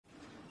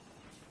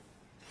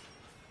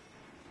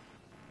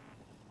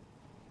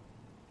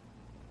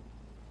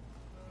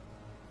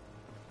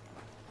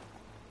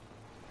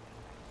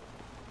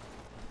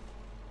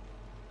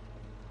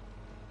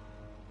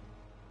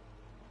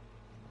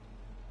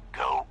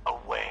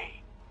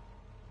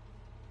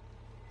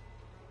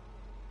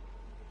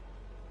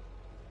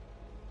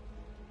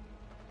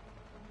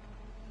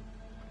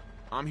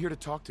I'm here to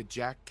talk to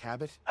Jack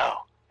Cabot.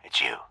 Oh,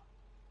 it's you.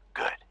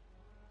 Good.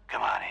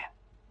 Come on in.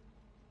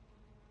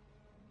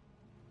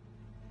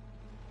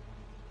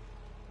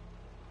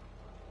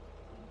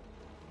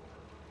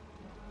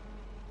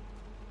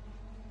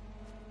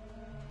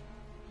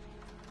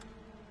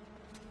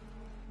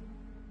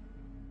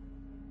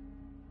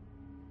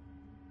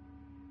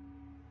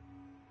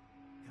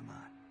 Come on.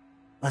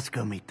 Let's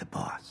go meet the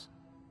boss.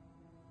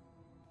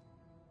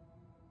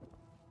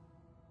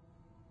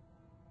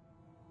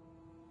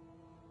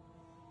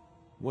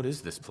 What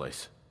is this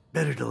place?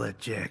 Better to let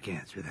Jack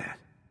answer that.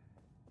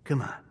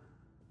 Come on.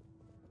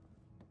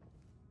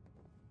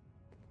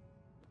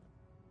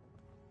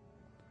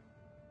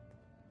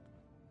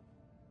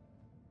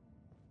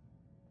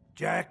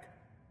 Jack,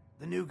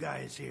 the new guy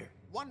is here.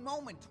 One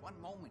moment. I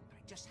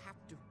just have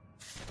to...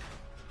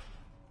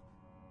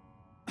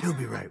 He'll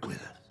be right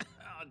with us.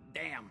 Oh,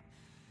 damn.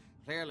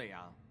 Clearly,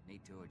 I'll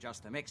need to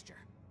adjust the mixture.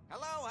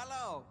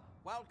 Hello.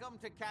 Welcome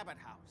to Cabot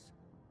House.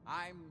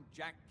 I'm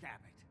Jack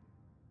Cabot.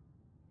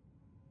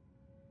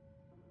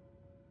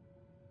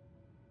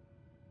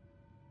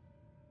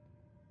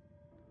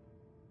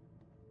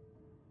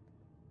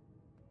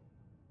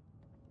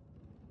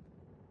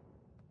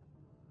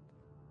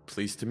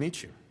 Pleased to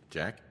meet you,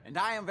 Jack. And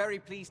I am very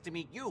pleased to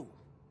meet you.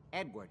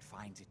 Edward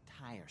finds it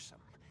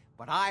tiresome,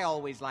 but I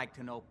always like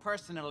to know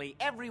personally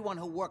everyone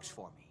who works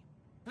for me.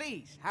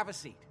 Please, have a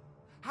seat.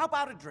 How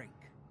about a drink?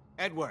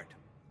 Edward,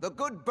 the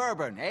good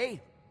bourbon, eh?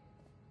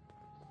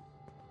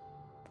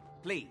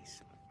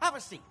 Please, have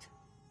a seat.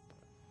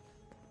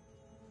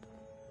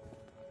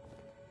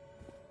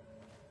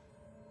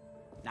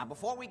 Now,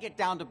 before we get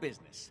down to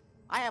business,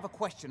 I have a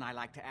question I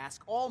like to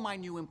ask all my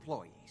new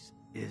employees.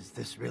 Is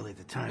this really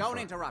the time Don't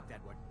interrupt,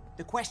 Edward.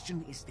 The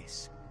question is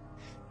this.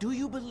 Do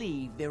you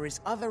believe there is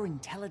other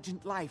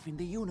intelligent life in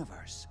the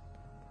universe?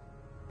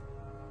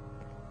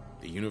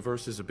 The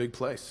universe is a big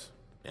place.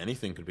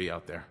 Anything could be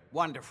out there.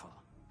 Wonderful.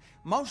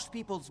 Most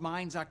people's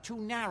minds are too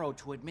narrow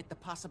to admit the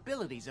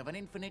possibilities of an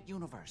infinite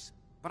universe.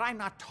 But I'm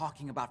not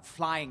talking about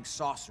flying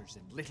saucers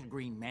and little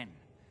green men.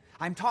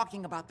 I'm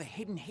talking about the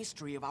hidden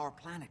history of our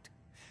planet.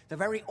 The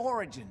very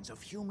origins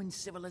of human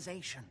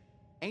civilization.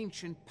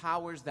 Ancient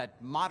powers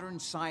that modern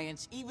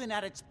science, even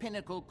at its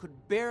pinnacle, could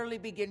barely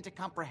begin to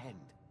comprehend.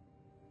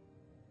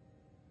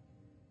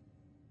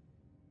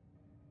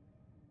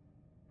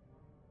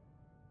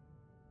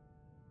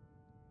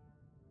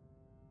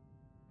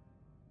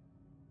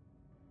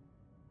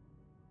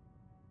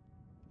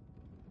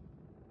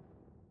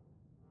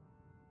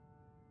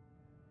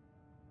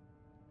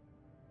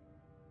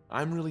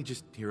 I'm really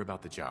just here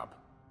about the job.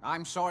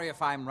 I'm sorry if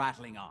I'm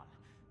rattling on.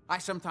 I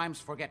sometimes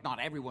forget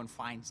not everyone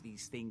finds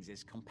these things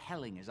as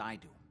compelling as I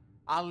do.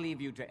 I'll leave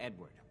you to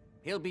Edward.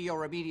 He'll be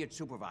your immediate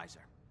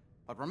supervisor.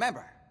 But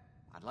remember,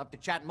 I'd love to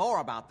chat more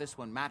about this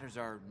when matters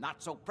are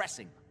not so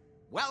pressing.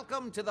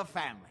 Welcome to the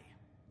family.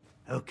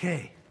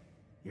 Okay,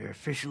 you're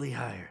officially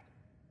hired.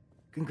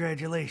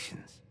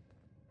 Congratulations.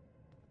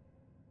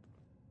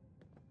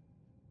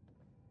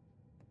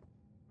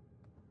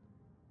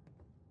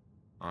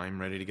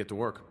 I'm ready to get to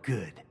work.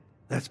 Good.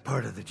 That's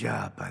part of the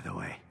job, by the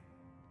way.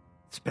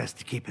 It's best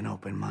to keep an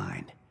open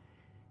mind.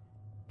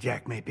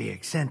 Jack may be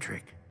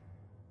eccentric,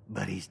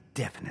 but he's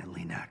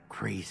definitely not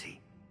crazy.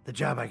 The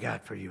job I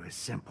got for you is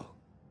simple.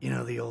 You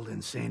know the old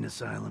insane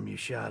asylum you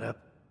shot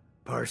up?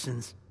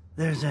 Parsons?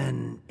 There's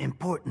an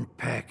important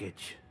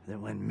package that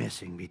went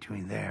missing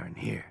between there and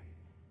here.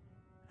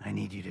 I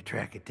need you to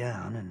track it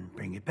down and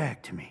bring it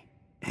back to me.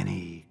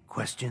 Any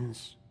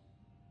questions?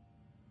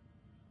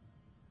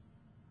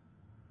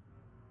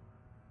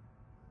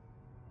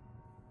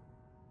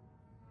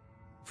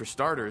 For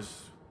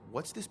starters,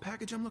 what's this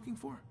package I'm looking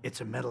for?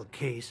 It's a metal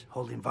case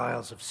holding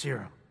vials of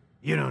serum.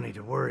 You don't need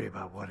to worry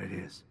about what it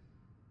is.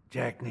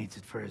 Jack needs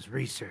it for his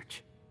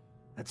research.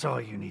 That's all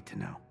you need to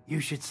know. You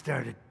should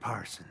start at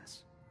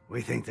Parsons.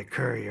 We think the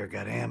courier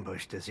got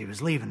ambushed as he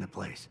was leaving the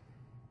place.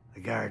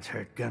 The guards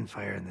heard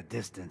gunfire in the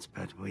distance,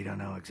 but we don't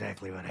know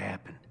exactly what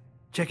happened.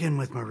 Check in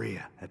with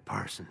Maria at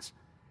Parsons.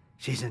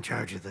 She's in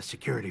charge of the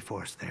security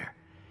force there.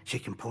 She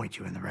can point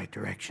you in the right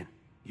direction.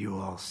 You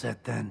all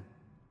set then?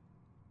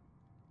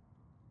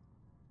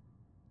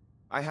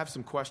 I have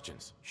some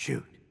questions.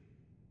 Shoot.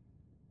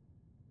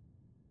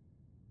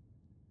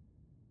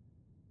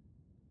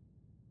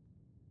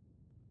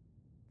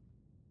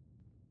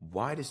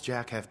 Why does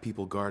Jack have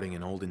people guarding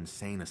an old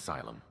insane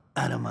asylum?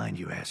 I don't mind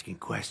you asking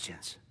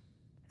questions.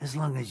 As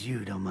long as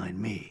you don't mind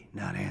me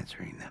not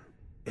answering them.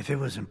 If it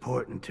was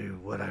important to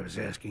what I was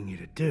asking you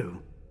to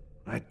do,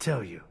 I'd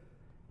tell you.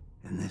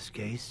 In this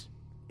case,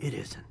 it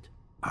isn't.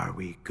 Are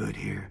we good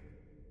here?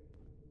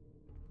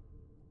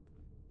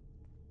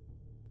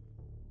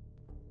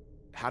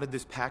 How did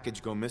this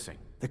package go missing?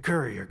 The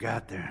courier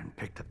got there and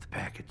picked up the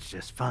package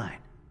just fine,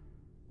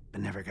 but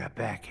never got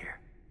back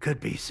here. Could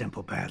be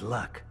simple bad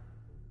luck,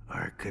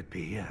 or it could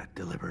be a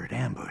deliberate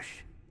ambush.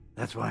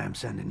 That's why I'm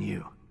sending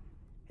you.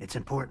 It's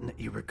important that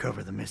you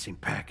recover the missing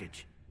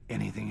package.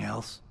 Anything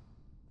else?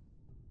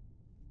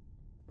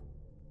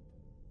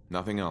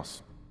 Nothing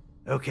else.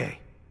 Okay.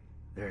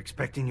 They're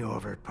expecting you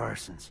over at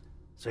Parsons,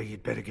 so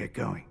you'd better get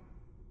going.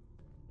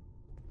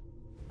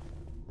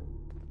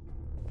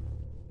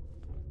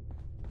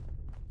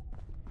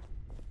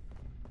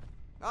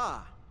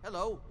 Ah,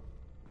 hello.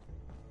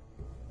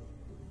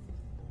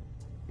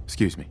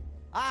 Excuse me.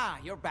 Ah,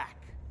 you're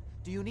back.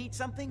 Do you need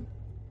something?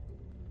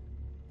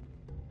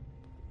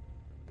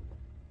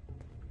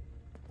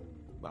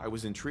 I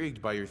was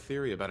intrigued by your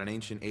theory about an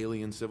ancient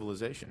alien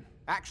civilization.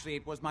 Actually,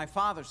 it was my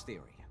father's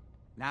theory.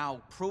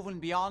 Now proven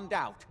beyond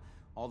doubt,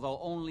 although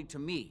only to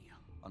me,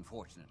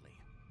 unfortunately.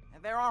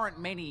 There aren't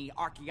many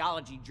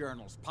archaeology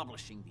journals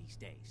publishing these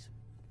days.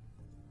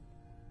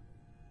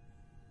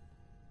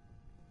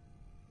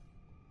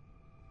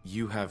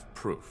 You have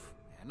proof.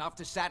 Enough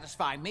to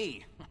satisfy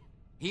me.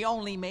 He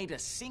only made a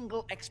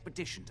single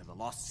expedition to the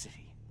Lost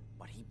City,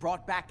 but he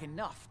brought back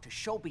enough to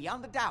show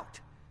beyond a doubt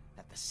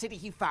that the city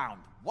he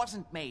found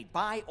wasn't made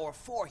by or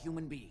for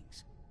human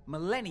beings.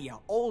 Millennia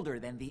older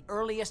than the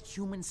earliest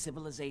human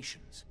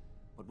civilizations,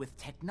 but with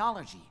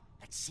technology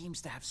that seems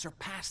to have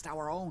surpassed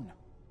our own.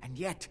 And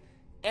yet,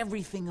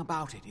 everything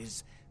about it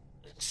is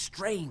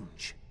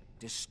strange.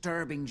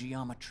 Disturbing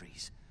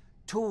geometries,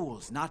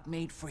 tools not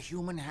made for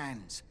human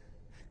hands,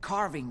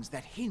 carvings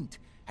that hint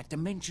at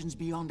dimensions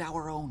beyond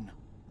our own.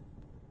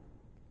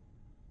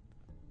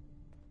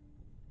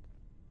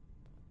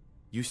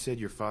 You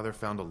said your father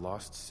found a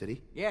lost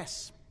city?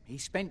 Yes, he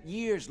spent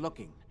years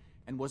looking,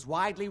 and was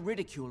widely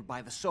ridiculed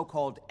by the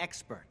so-called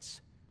experts.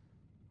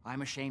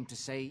 I'm ashamed to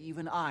say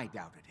even I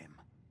doubted him.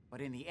 But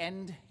in the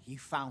end, he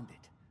found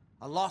it.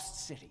 A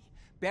lost city,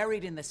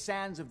 buried in the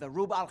sands of the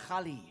Rub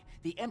al-Khali,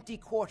 the empty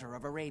quarter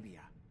of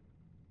Arabia.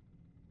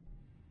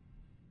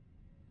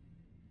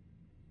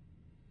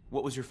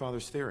 What was your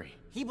father's theory?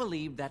 He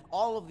believed that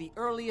all of the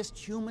earliest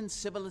human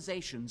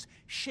civilizations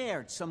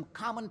shared some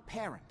common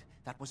parent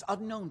that was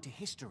unknown to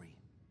history.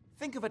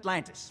 Think of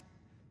Atlantis.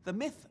 The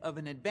myth of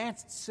an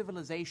advanced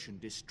civilization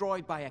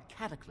destroyed by a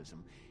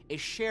cataclysm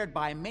is shared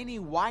by many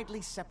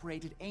widely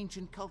separated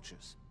ancient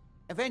cultures.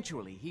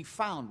 Eventually, he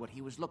found what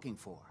he was looking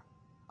for.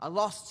 A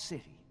lost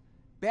city,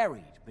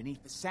 buried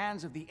beneath the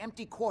sands of the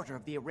empty quarter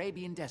of the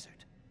Arabian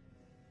desert.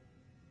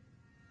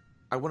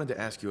 I wanted to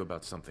ask you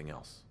about something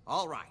else.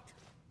 All right.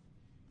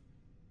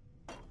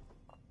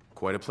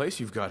 Quite a place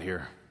you've got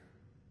here.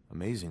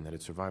 Amazing that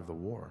it survived the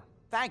war.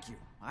 Thank you.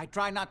 I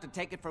try not to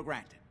take it for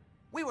granted.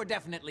 We were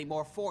definitely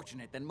more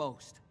fortunate than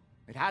most.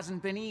 It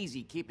hasn't been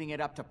easy keeping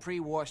it up to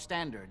pre-war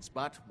standards,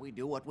 but we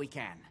do what we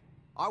can.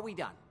 Are we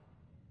done?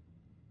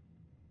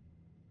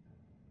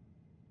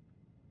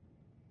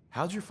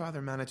 How'd your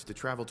father manage to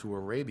travel to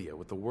Arabia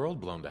with the world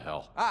blown to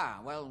hell? Ah,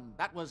 well,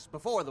 that was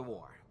before the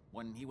war,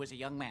 when he was a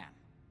young man.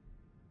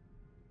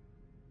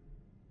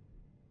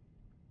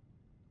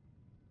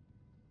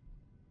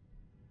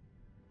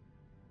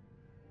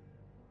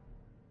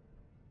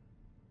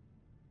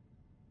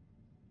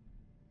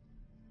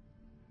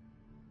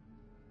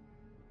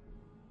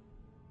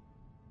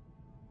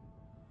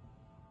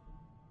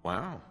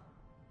 Wow.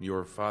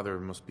 Your father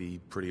must be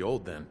pretty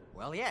old then.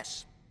 Well,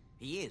 yes,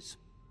 he is.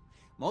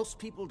 Most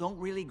people don't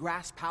really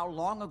grasp how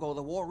long ago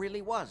the war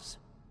really was.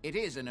 It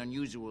is an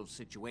unusual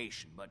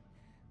situation, but...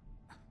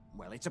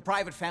 well, it's a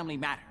private family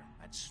matter.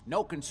 That's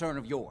no concern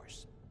of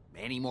yours.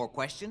 Any more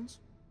questions?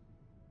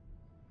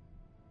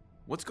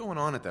 What's going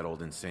on at that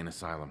old insane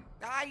asylum?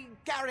 I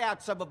carry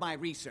out some of my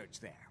research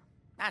there.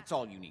 That's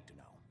all you need to know.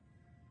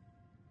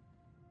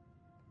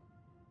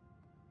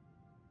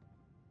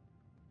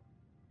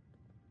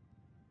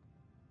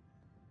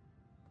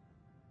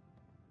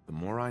 The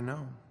more I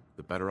know,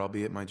 the better I'll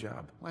be at my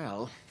job.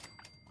 Well,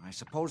 I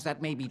suppose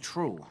that may be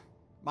true.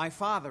 My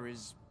father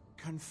is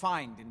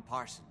confined in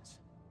Parsons.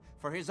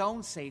 For his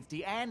own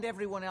safety and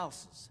everyone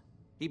else's.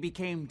 He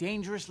became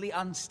dangerously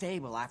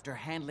unstable after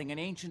handling an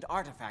ancient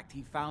artifact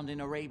he found in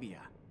Arabia.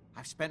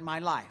 I've spent my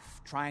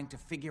life trying to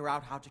figure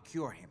out how to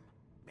cure him.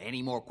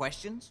 Any more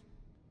questions?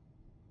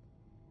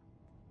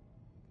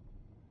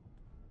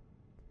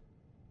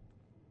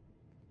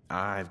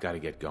 I've got to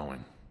get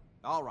going.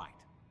 All right.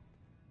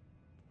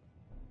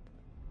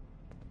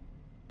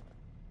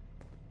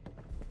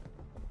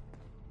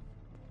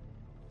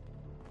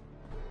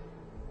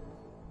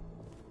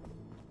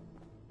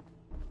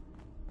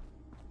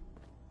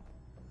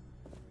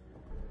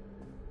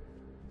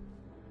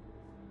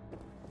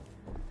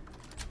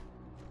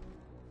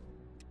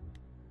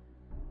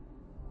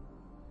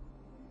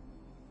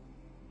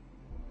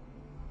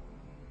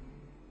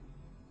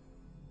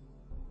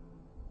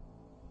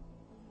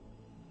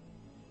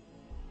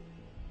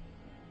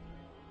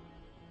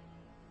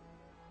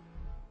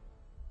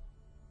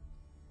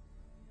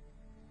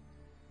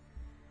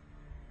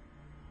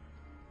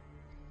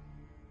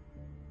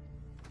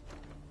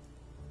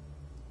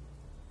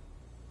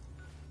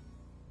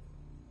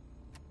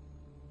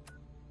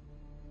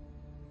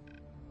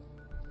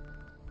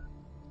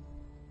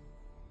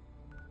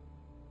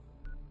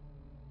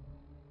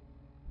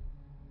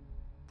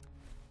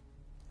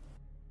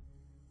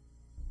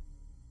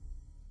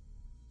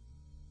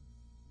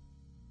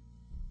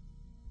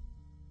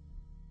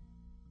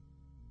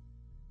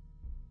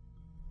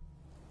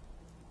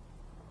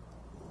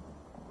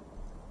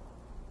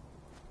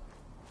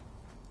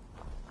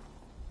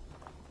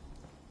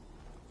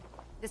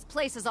 This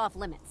place is off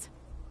limits.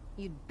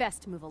 You'd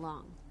best move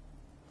along.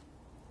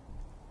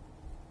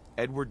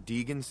 Edward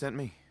Deegan sent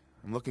me.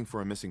 I'm looking for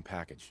a missing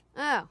package.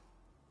 Oh,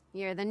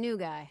 you're the new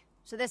guy.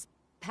 So this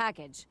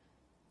package...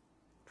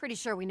 Pretty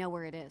sure we know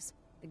where it is.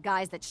 The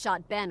guys that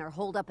shot Ben are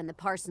holed up in the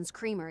Parsons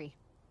Creamery,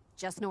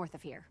 just north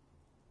of here.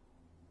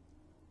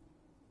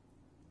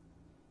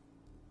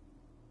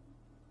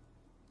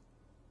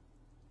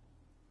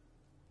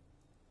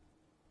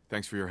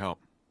 Thanks for your help.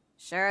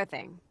 Sure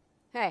thing.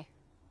 Hey,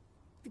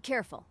 be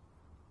careful.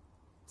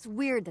 It's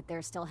weird that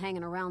they're still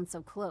hanging around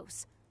so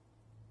close.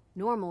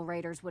 Normal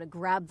raiders would have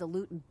grabbed the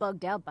loot and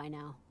bugged out by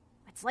now.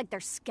 It's like they're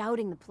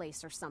scouting the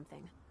place or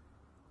something.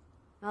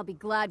 I'll be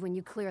glad when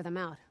you clear them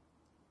out.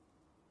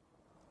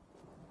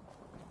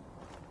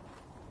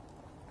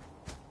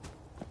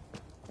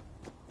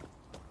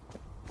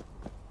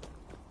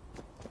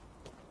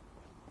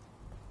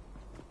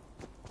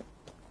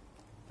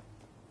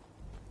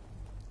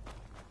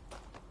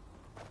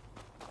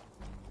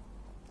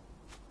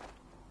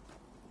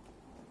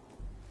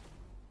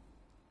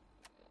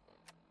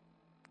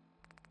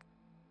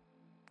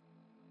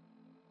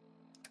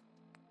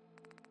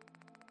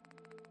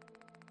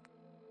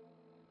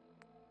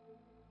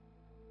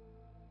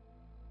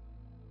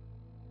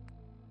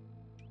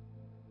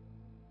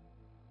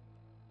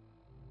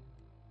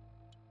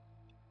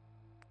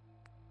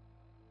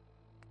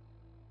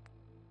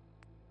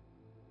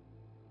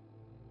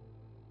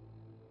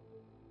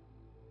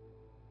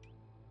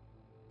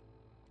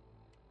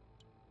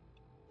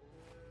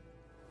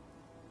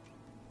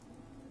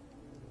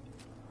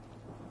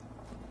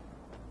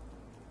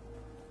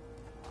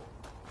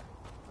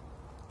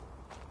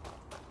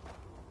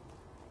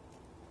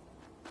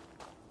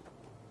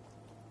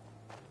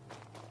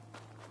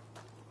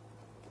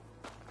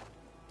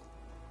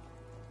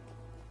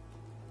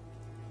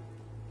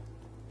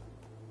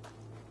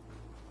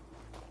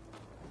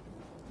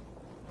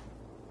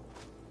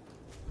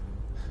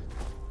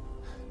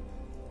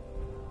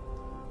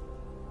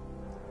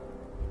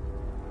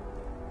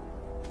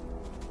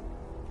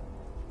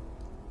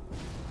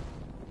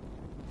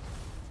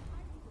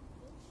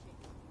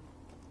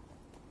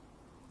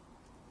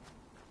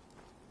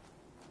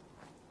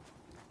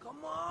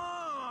 Come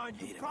on!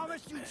 You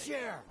promised you'd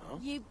share! Huh?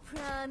 You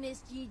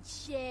promised you'd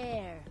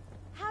share.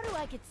 How do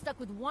I get stuck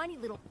with whiny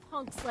little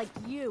punks like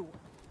you?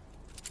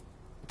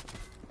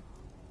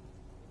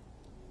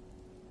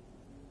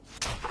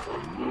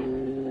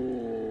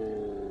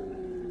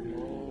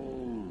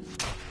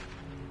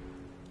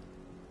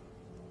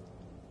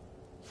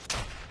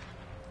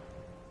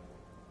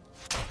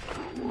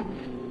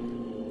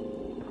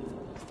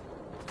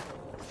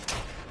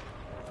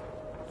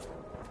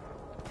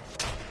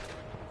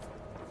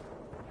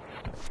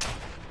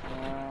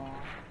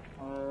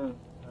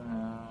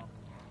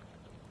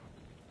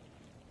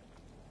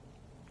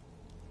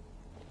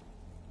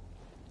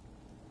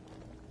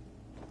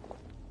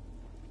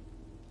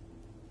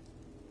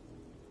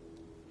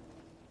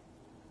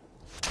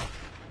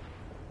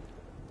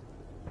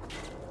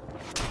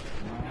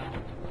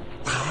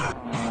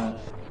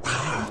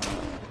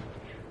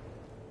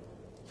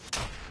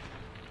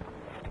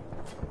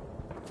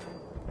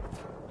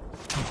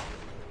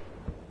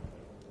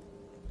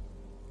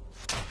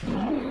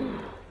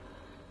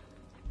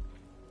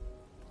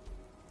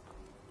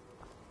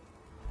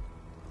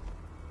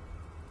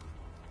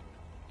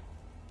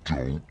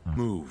 Don't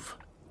move.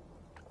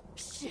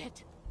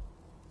 Shit!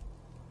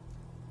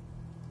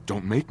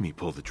 Don't make me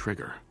pull the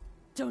trigger.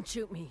 Don't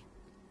shoot me.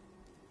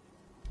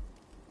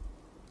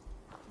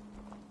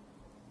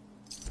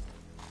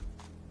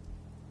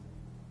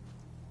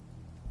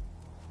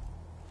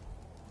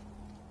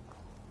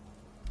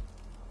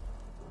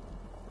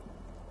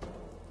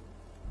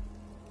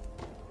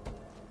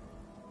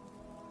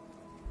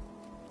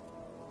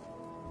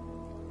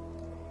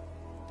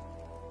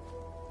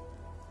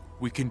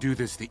 We can do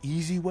this the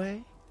easy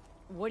way?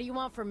 What do you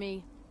want from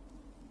me?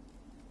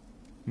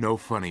 No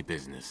funny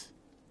business.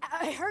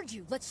 I heard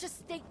you. Let's just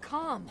stay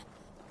calm.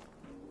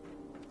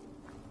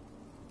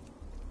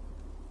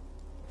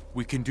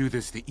 We can do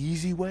this the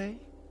easy way?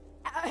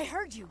 I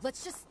heard you.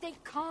 Let's just stay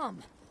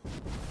calm.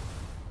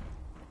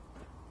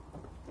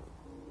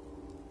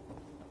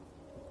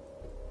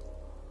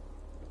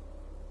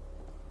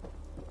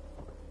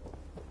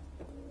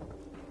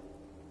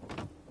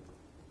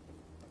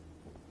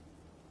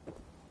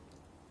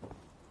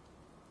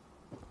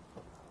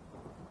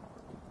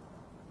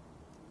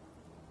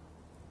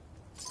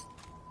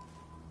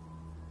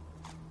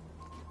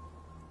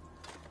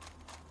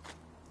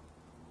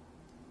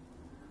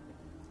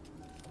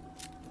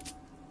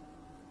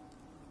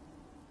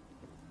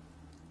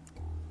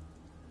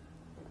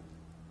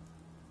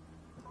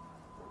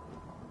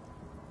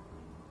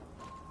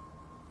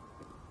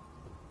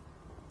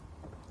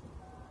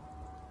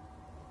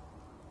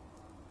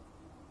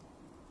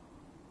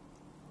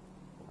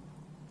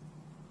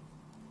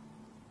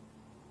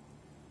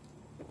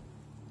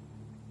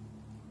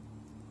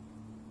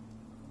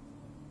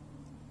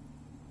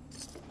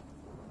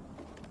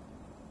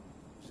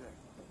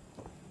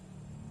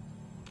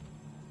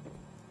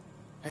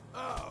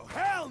 Oh,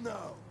 hell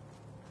no!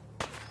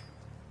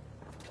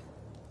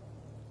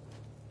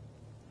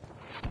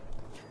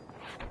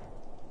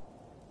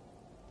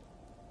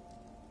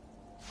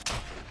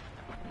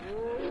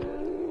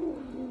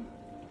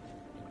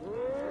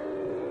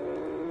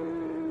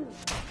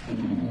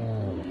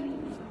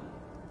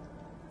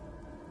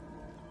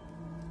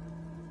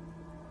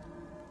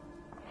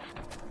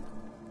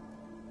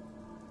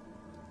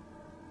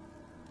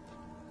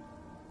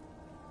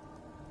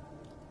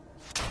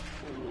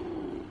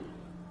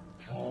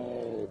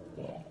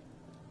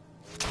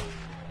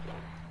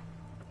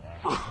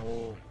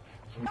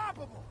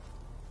 Unstoppable!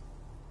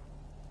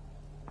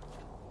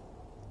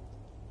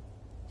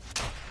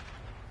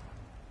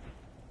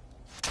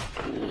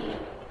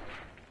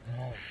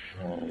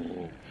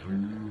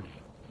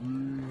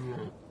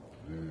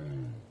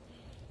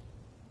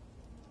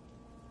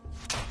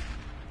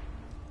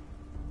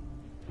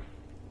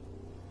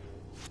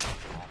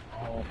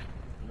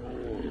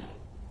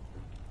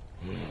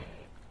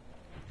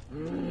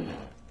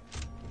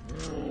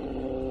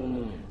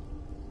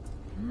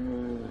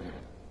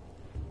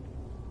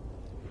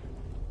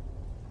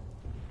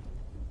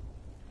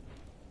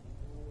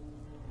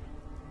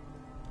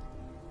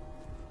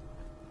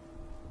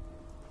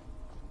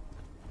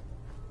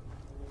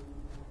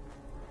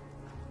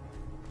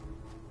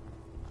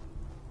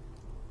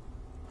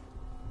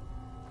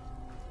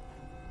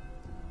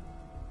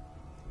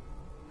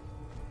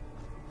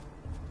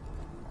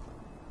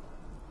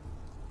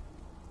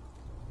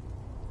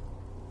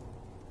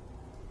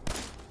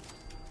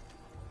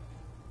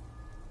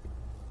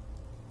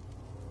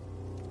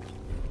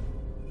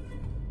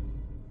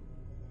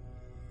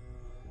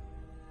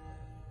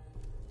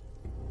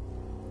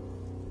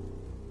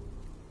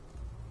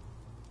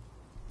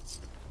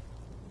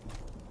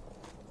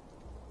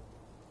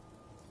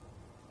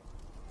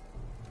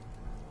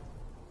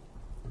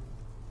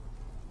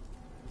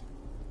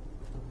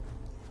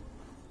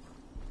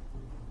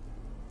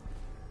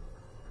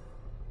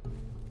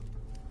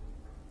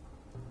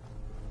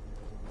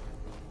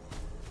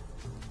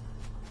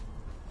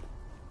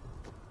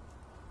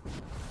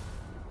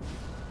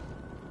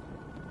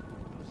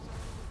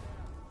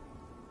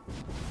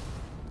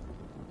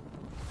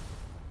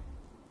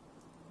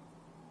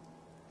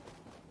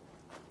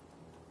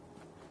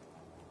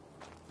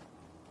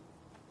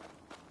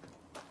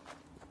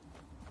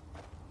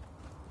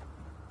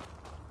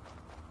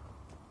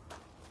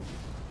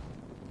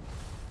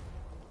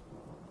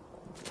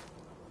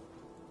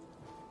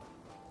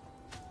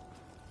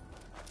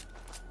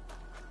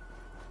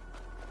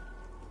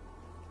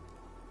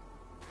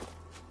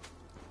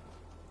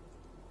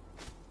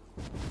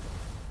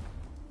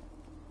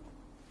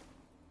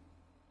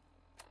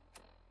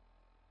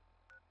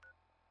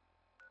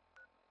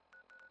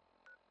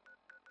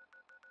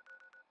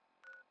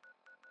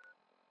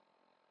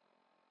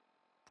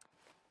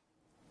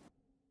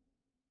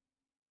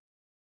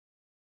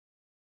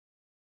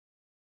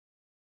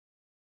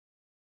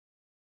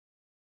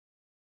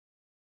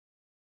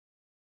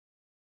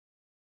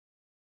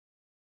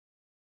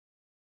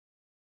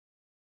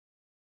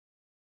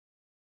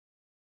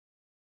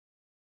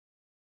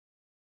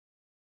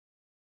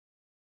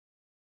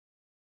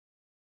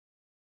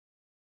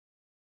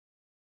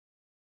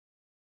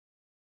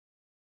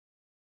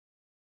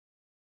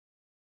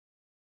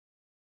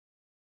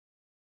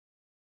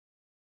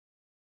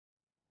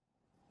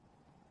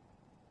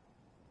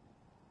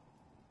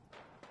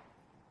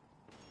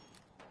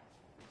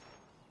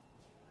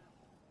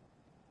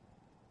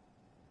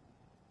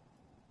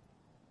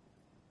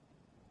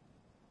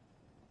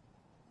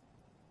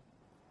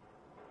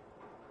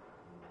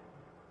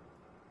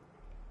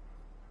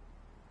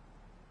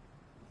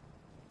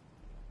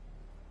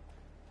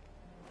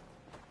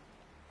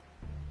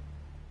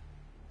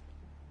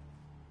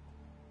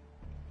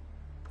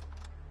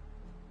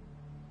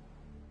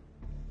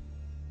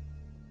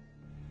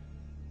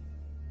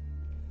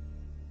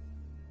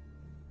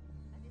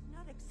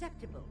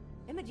 Acceptable.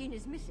 Imogene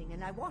is missing,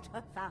 and I want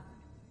her found.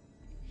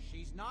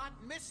 She's not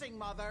missing,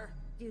 Mother.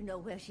 Do you know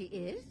where she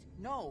is?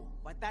 No,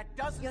 but that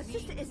doesn't Your mean...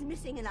 sister is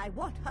missing, and I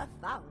want her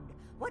found.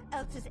 What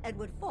else is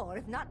Edward for,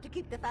 if not to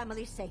keep the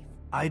family safe?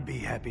 I'd be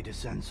happy to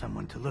send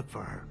someone to look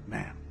for her,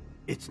 ma'am.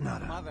 It's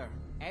not a... Mother,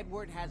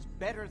 Edward has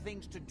better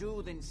things to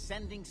do than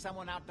sending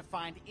someone out to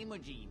find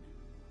Imogene.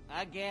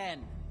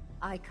 Again.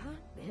 I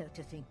can't bear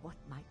to think what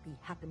might be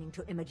happening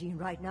to Imogene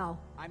right now.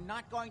 I'm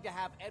not going to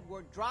have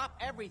Edward drop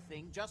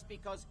everything just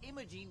because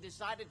Imogene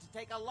decided to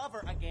take a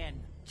lover again.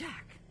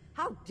 Jack,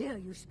 how dare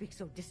you speak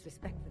so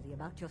disrespectfully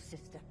about your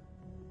sister?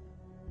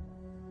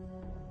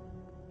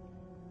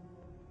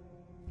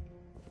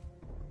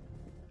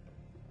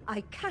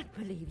 I can't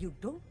believe you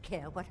don't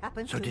care what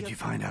happened to So did you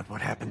find out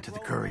what happened to the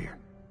courier?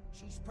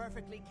 She's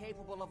perfectly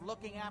capable of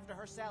looking after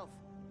herself.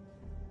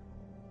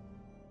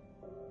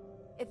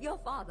 If your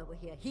father were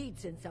here, he'd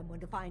send someone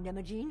to find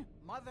Imogene.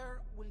 Mother,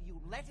 will you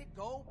let it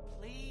go,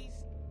 please?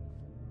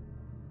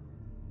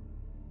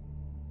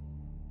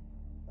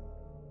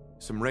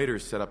 Some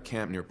raiders set up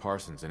camp near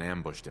Parsons and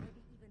ambushed him.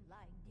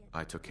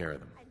 I took care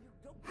of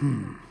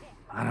them.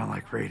 I don't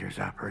like raiders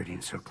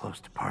operating so close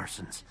to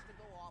Parsons.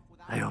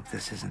 I hope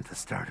this isn't the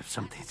start of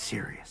something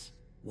serious.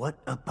 What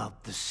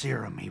about the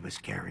serum he was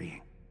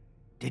carrying?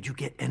 Did you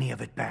get any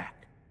of it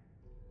back?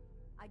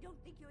 I don't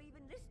think you're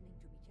even listening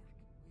to me, Jack.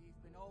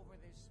 We've been over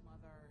this,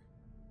 Mother.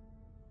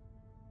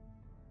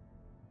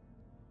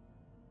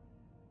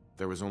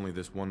 There was only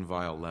this one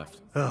vial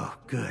left. Oh,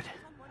 good.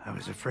 I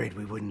was afraid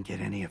we wouldn't get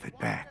any of it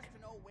back.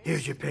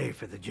 Here's your pay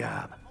for the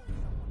job.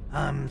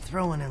 I'm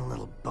throwing in a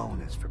little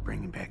bonus for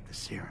bringing back the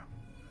serum.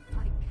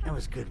 That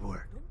was good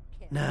work.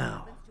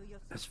 Now,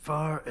 as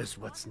far as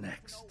what's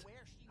next.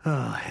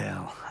 Oh,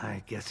 hell.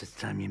 I guess it's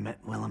time you met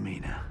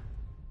Wilhelmina.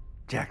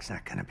 Jack's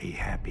not gonna be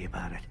happy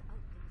about it.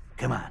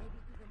 Come on.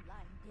 Maybe even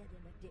lying dead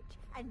in a ditch,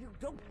 and you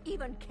don't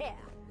even care.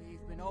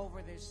 We've been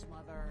over this,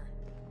 Mother.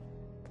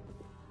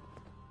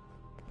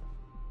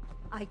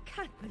 I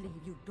can't believe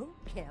you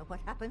don't care what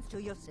happens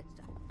to your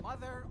sister.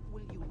 Mother,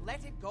 will you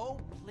let it go,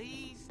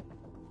 please?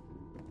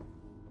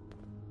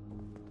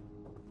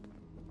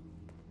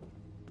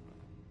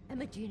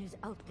 Imogene is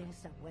out there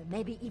somewhere,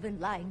 maybe even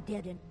lying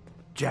dead in...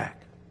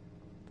 Jack,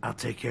 I'll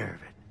take care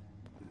of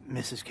it.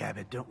 Mrs.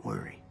 Cabot, don't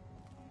worry.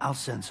 I'll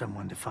send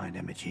someone to find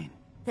Imogene.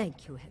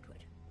 Thank you,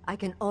 Edward. I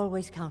can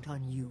always count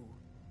on you.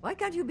 Why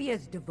can't you be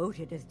as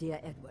devoted as dear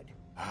Edward?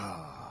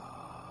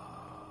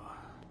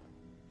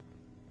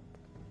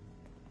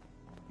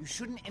 You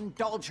shouldn't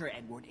indulge her,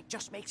 Edward. It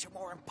just makes her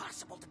more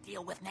impossible to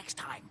deal with next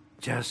time.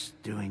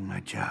 Just doing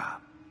my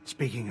job.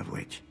 Speaking of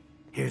which,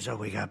 here's all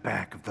we got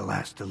back of the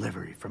last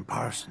delivery from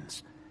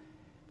Parsons.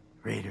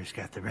 Raiders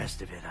got the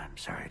rest of it, I'm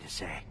sorry to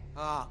say.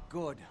 Ah,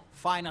 good.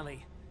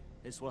 Finally.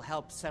 This will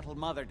help settle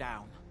Mother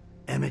down.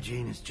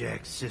 Imogene is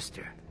Jack's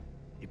sister.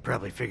 You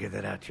probably figured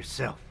that out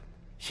yourself.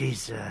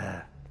 She's,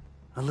 a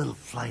little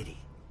flighty.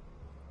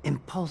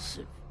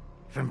 Impulsive.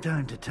 From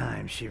time to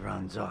time, she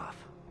runs off.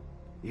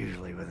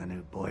 Usually with a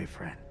new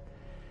boyfriend.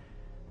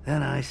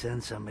 Then I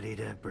send somebody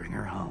to bring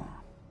her home.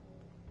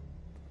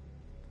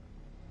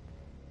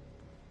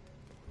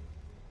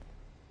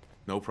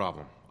 No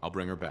problem. I'll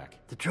bring her back.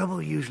 The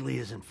trouble usually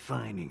isn't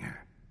finding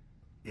her.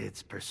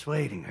 It's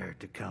persuading her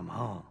to come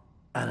home.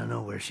 I don't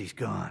know where she's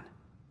gone,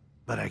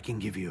 but I can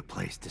give you a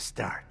place to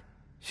start.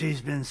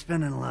 She's been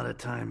spending a lot of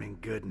time in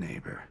Good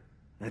Neighbor.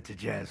 That's a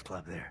jazz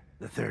club there,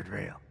 the third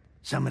rail.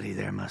 Somebody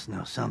there must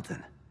know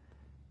something.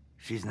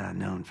 She's not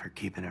known for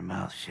keeping her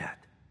mouth shut.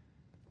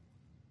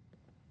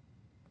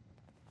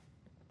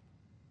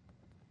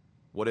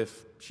 What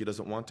if she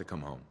doesn't want to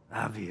come home?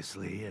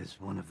 Obviously, as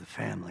one of the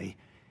family,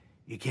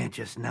 you can't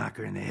just knock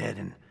her in the head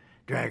and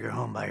drag her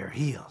home by her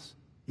heels.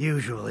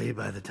 Usually,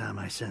 by the time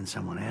I send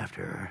someone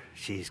after her,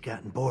 she's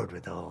gotten bored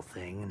with the whole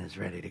thing and is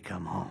ready to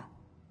come home.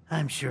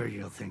 I'm sure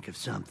you'll think of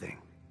something.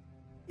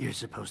 You're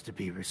supposed to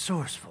be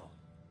resourceful,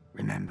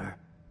 remember?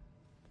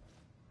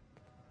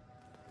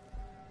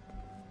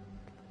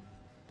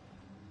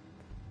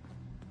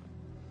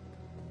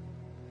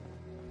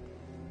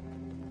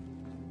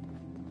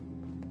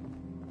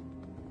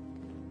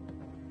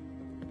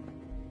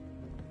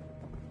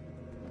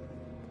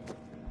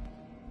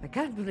 I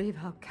can't believe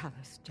how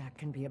callous Jack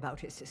can be about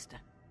his sister.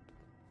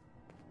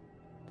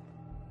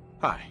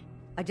 Hi.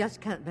 I just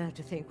can't bear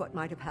to think what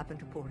might have happened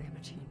to poor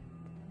Imogene.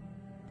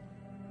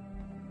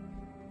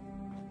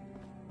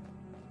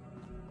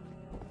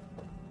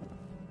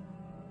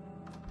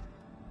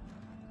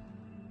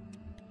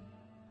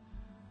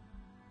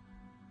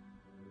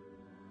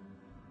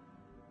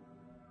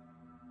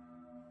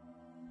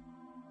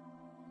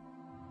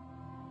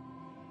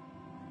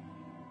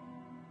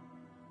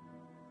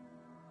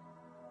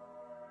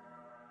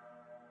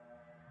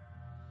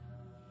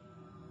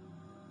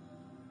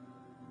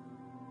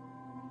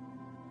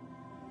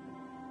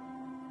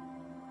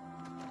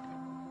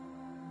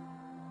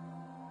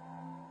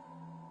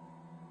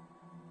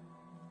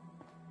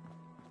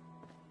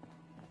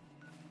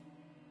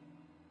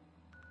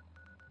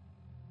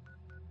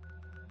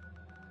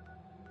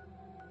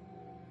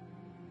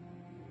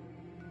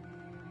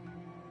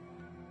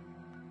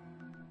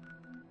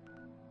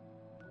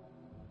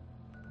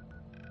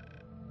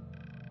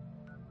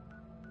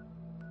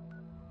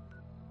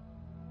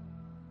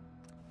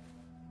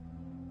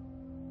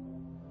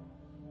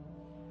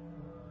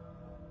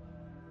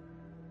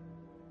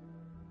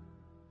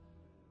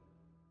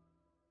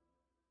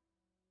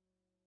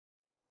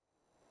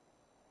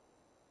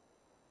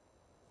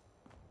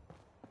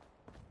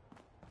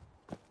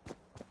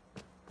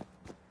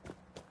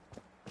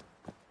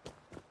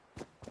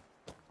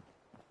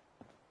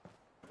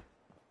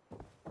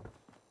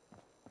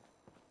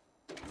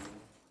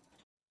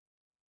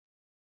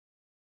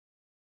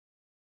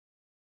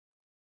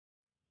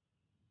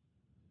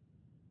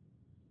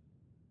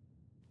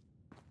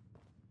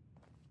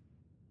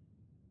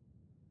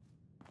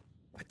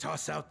 I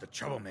toss out the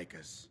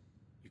troublemakers.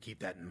 You keep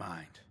that in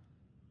mind.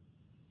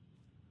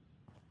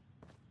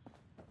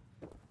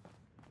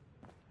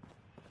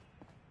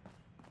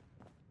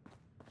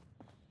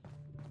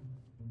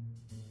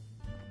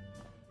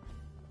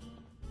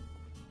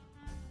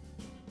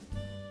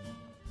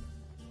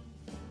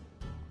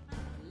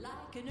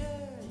 Like an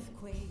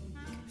earthquake,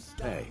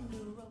 Hey.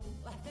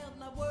 I felt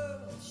my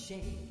world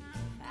shake,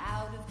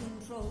 out of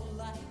control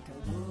like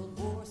a world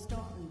war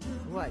starting to.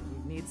 What,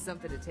 you need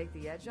something to take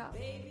the edge off?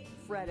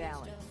 Fred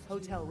Allen,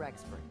 Hotel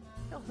Rexford.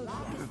 He'll hook you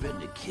up. Ever been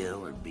to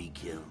kill or be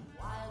killed?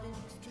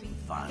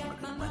 Fine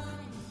looking women.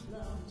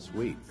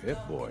 Sweet Pip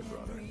Boy,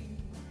 brother.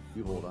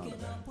 You hold on to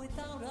that.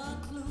 Without a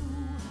clue,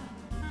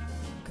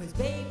 'cause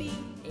baby,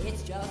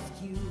 it's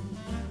just you.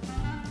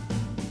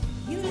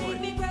 You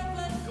leave me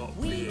breathless,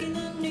 weak in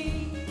the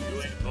knees.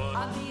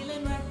 I'm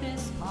feeling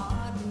reckless,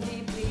 pardon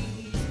me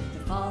please. The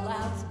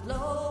fallout's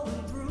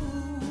blowing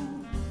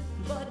through,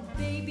 but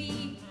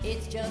baby,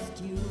 it's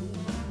just you.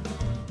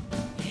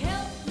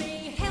 Help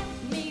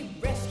me,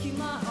 rescue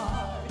my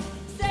heart.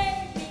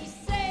 Save me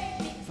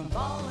from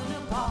falling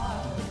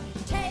apart.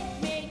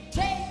 Take me,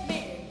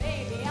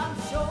 baby, I'm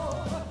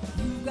sure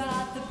you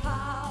got the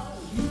power,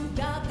 you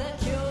got the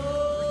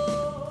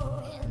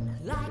cure.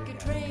 Like a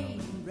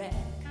train wreck,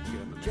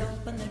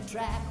 jumping the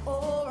track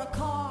or a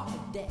car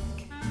deck,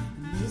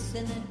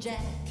 missing a jack.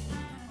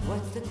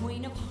 What's the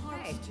Queen of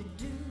Hearts to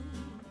do?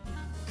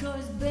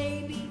 'Cause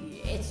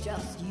baby, it's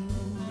just you.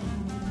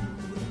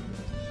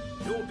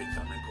 You're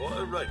becoming quite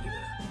a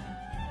regular.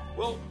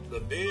 Well, the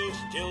beer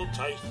still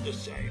tastes the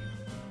same.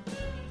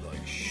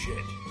 Like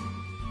shit.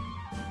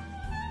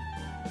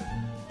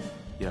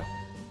 Yeah.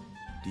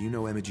 Do you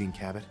know Imogene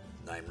Cabot?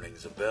 Name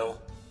rings a bell.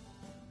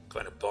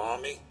 Kind of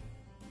balmy.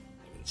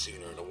 Haven't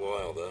seen her in a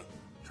while, though.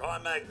 Try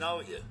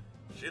Magnolia.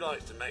 She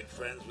likes to make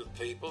friends with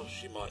people.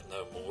 She might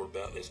know more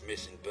about this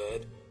missing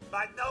bird.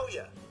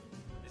 Magnolia!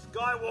 This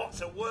guy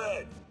wants a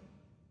word.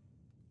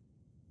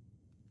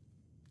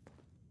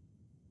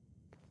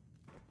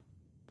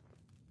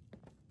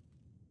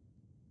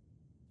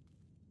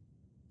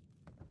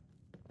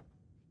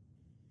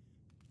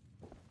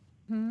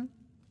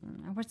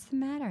 What's the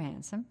matter,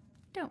 handsome?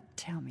 Don't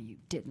tell me you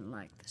didn't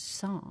like the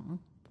song.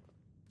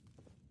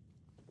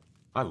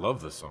 I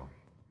love the song.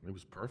 It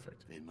was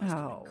perfect.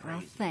 Oh,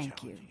 well,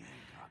 thank you.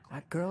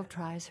 A girl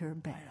tries her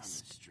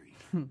best.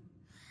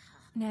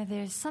 Now,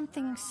 there's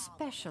something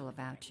special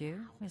about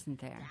you, isn't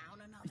there?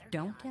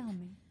 Don't tell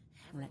me.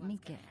 Let me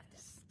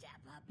guess.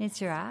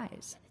 It's your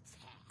eyes.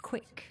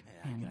 Quick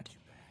and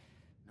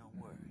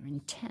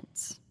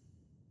intense.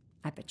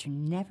 I bet you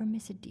never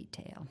miss a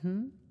detail,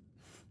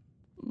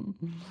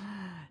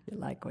 You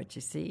like what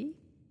you see?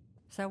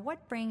 So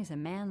what brings a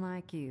man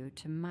like you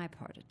to my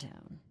part of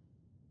town?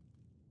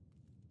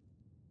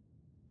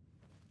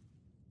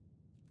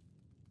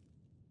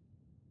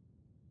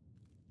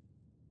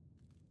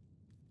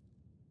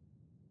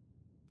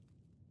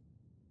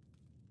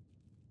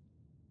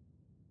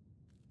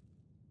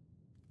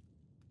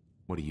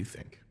 What do you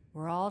think?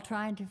 We're all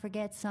trying to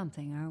forget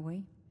something, are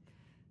we?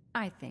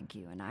 I think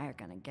you and I are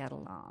going to get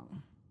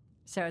along.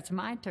 So it's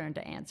my turn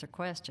to answer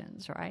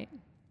questions, right?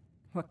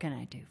 What can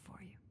I do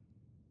for you?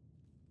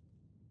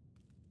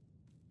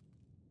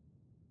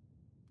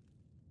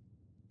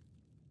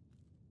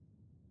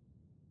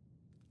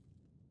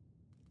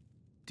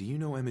 Do you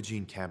know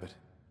Imogene Cabot?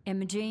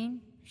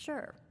 Imogene?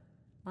 Sure.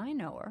 I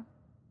know her.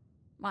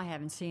 I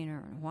haven't seen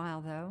her in a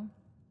while, though.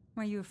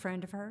 Were you a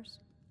friend of hers?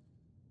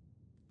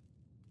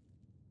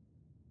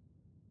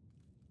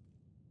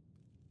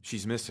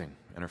 She's missing,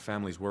 and her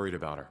family's worried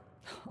about her.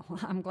 Well,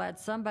 I'm glad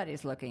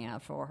somebody's looking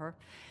out for her.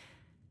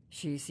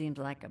 She seems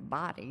like a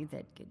body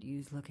that could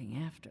use looking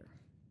after.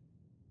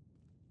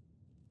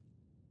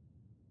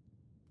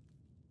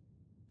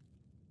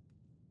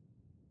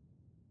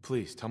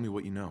 Please, tell me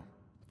what you know.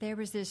 There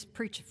was this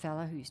preacher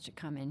fella who used to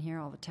come in here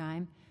all the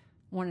time.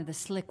 One of the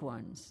slick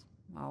ones.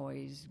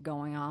 Always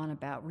going on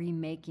about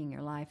remaking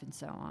your life and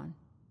so on.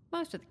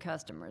 Most of the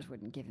customers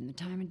wouldn't give him the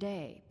time of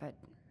day, but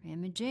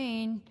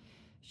Imogene,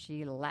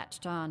 she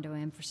latched on to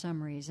him for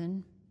some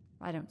reason.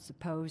 I don't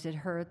suppose it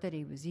hurt that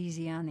he was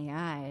easy on the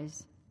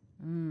eyes.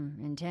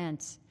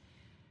 Intense.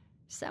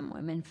 Some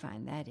women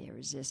find that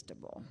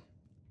irresistible.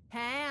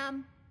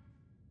 Pam,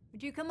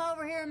 would you come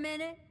over here a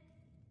minute?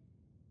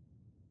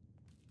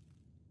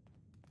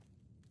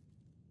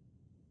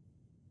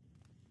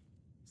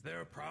 Is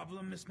there a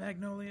problem, Miss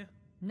Magnolia?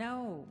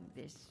 No,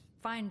 this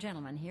fine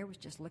gentleman here was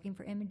just looking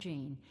for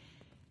Imogene.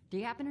 Do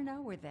you happen to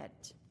know where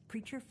that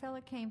preacher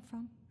fella came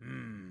from?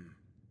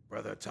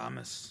 Brother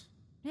Thomas?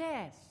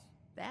 Yes,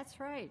 that's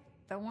right.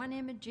 The one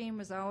Imogene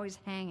was always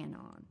hanging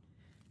on.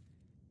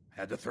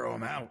 Had to throw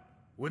him out.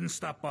 Wouldn't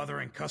stop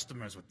bothering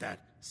customers with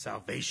that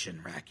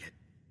salvation racket.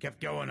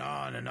 Kept going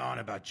on and on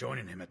about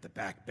joining him at the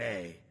back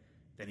bay.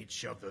 Then he'd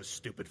shove those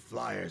stupid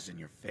flyers in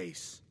your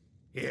face.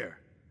 Here,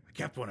 I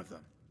kept one of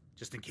them,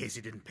 just in case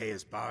he didn't pay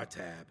his bar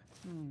tab.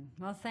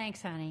 Well,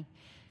 thanks, honey.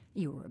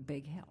 You were a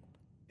big help.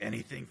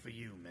 Anything for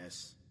you,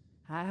 miss.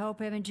 I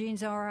hope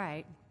Imogene's all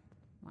right.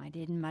 I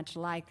didn't much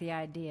like the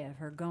idea of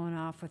her going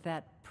off with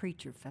that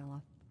preacher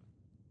fella.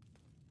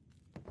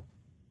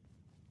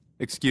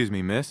 Excuse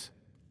me, miss?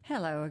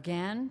 Hello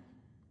again.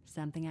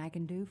 Something I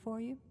can do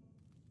for you?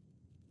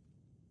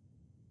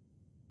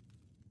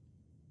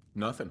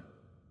 Nothing.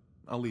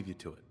 I'll leave you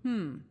to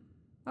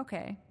it.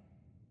 Okay.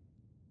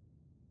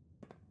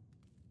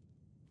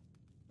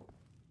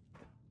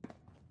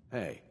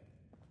 Hey.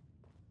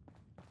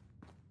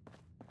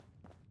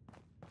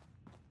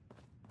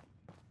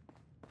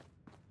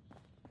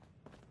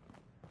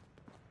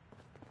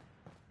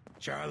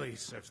 Charlie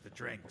serves the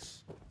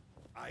drinks.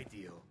 I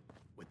deal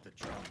with the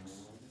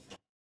drunks.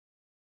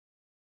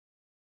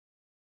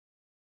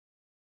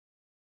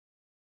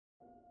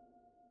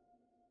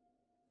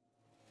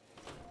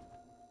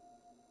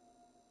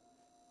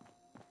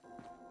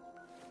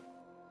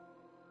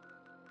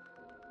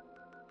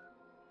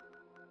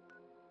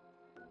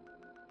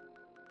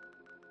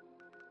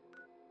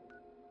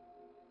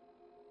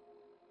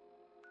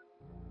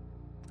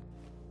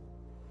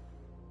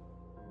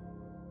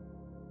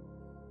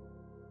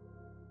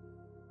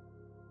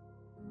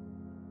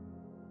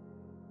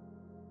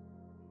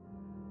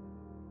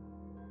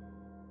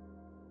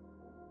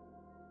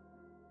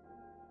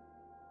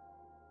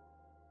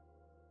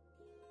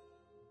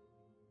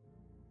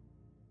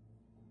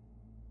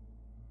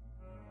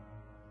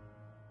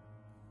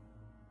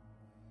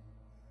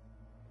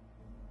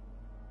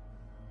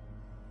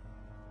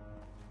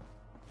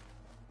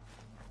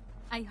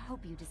 I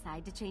hope you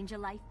decide to change your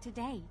life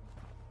today.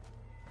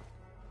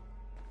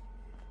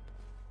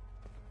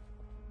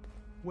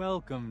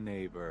 Welcome,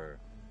 neighbor.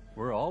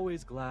 We're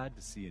always glad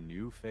to see a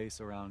new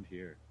face around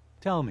here.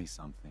 Tell me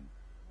something.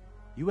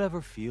 You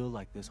ever feel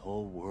like this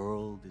whole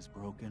world is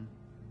broken?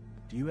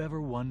 Do you ever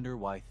wonder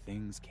why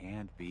things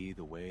can't be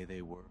the way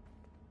they were?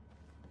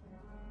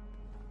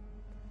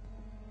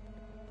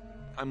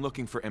 I'm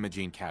looking for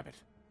Imogene Cabot.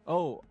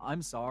 Oh,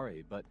 I'm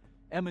sorry, but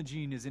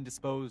Imogene is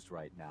indisposed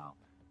right now.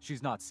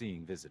 She's not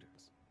seeing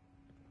visitors.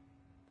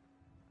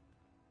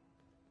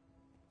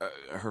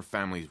 Her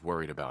family's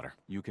worried about her.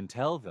 You can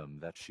tell them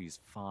that she's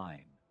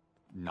fine.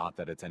 Not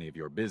that it's any of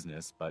your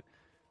business, but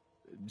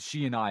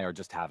she and I are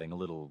just having a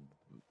little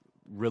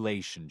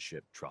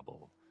relationship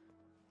trouble.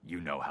 You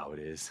know how it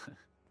is.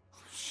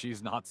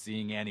 She's not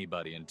seeing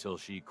anybody until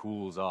she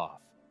cools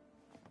off.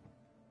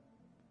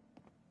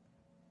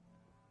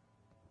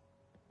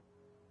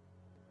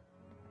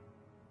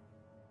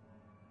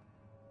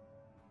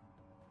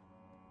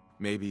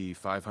 Maybe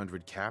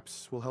 500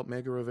 caps will help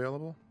make her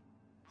available?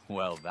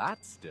 Well,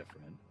 that's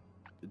different.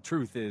 The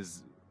truth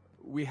is,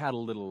 we had a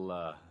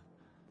little,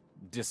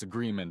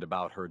 disagreement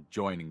about her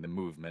joining the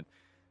movement.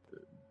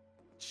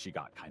 She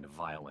got kind of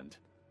violent.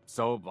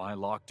 So I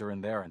locked her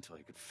in there until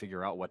I could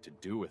figure out what to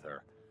do with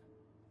her.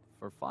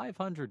 For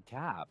 500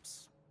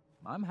 caps,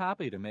 I'm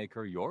happy to make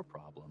her your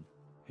problem.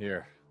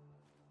 Here,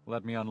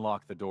 let me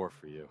unlock the door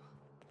for you.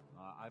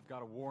 I've got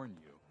to warn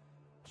you,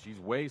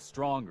 she's way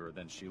stronger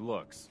than she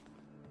looks.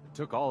 It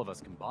took all of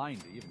us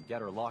combined to even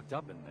get her locked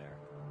up in there.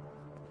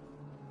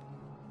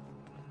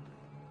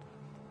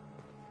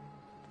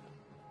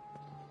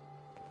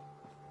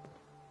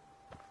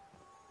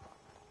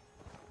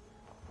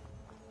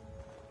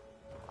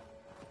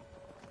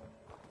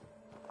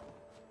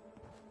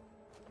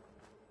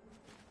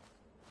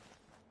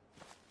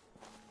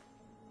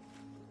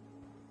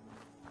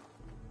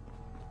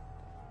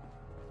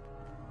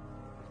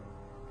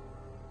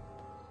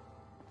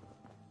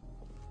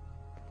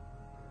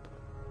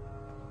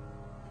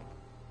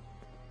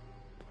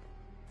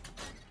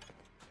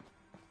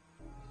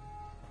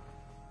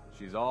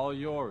 She's all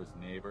yours,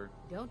 neighbor.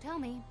 Don't tell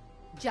me.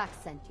 Jack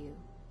sent you.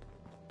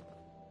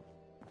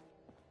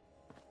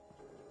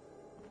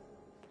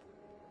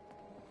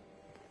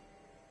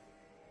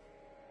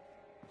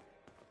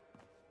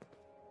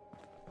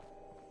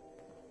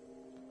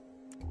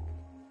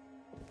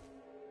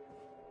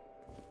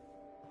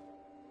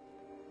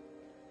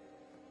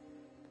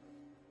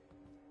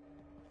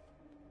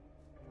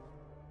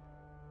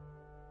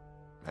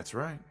 That's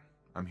right.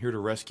 I'm here to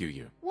rescue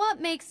you.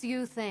 What makes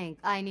you think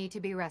I need to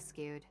be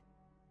rescued?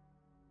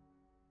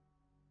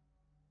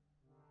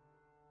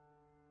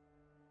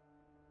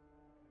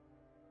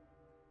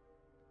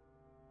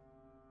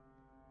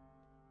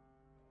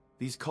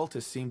 These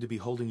cultists seem to be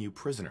holding you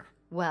prisoner.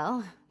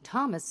 Well,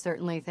 Thomas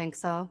certainly thinks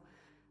so.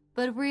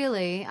 But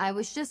really, I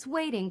was just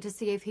waiting to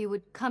see if he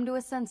would come to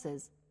his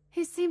senses.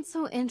 He seemed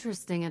so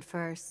interesting at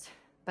first,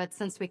 but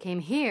since we came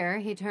here,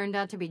 he turned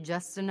out to be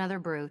just another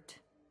brute.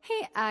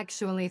 He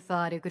actually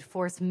thought he could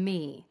force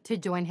me to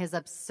join his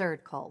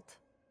absurd cult.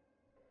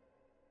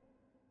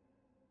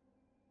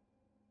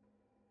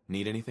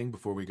 Need anything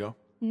before we go?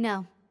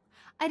 No,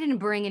 I didn't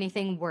bring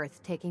anything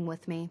worth taking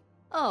with me.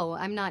 Oh,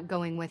 I'm not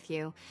going with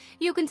you.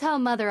 You can tell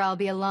Mother I'll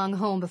be along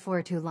home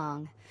before too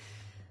long.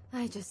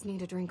 I just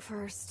need a drink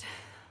first.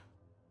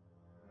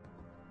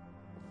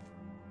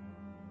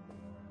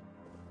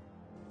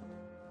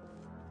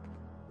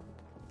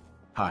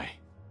 Hi.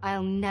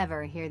 I'll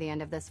never hear the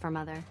end of this from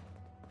Mother.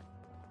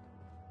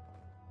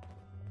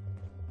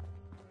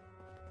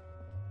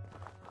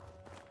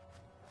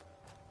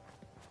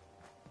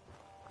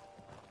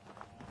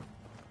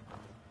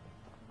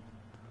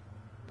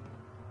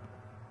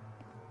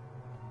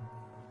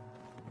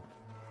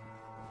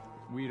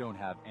 We don't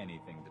have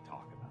anything to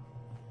talk about.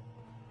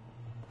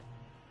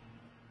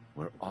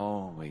 We're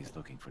always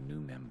looking for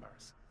new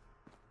members.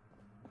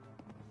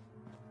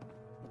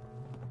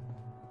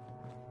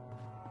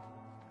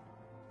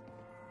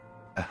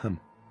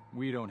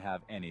 We don't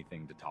have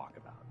anything to talk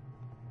about.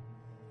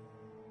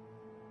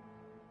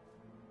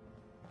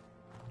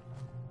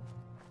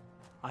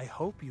 I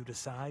hope you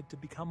decide to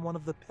become one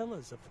of the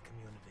pillars of the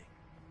community.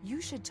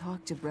 You should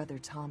talk to Brother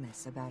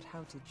Thomas about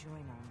how to join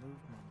our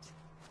movement.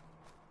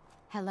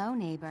 Hello,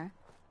 neighbor.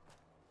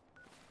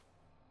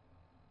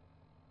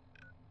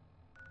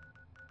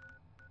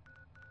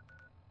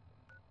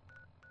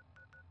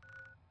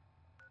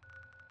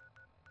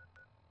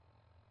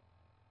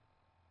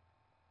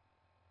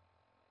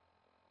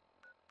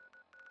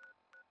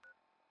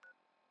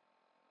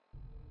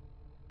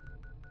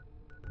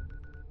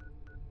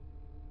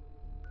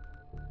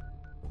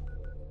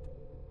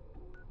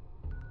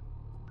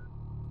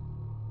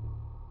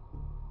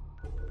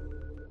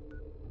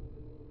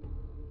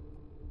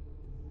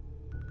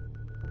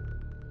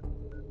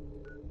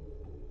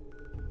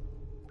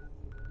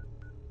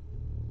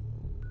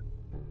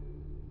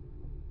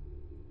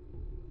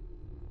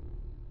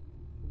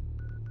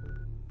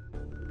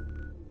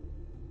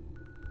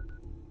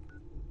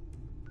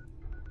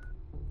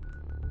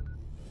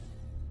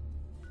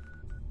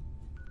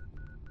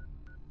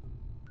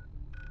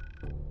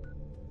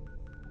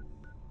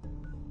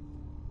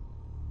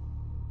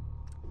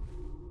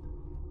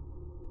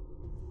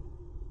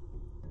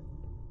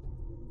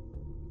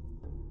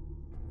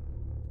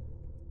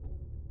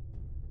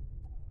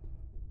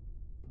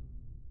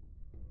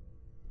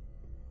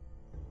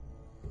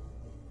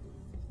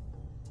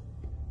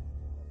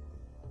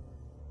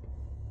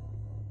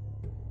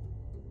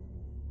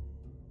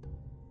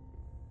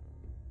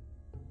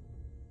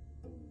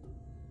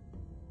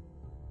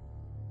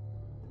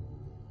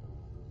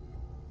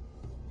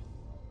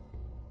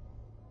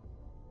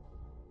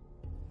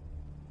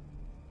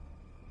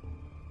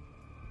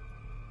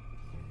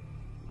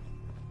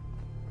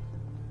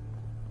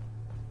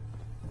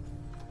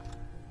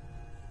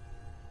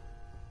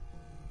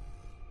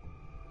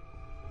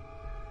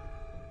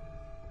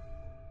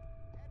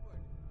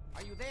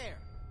 Are you there?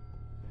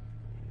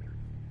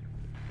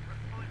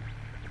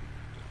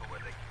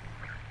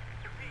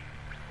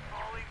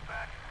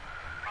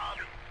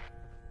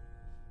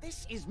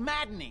 This is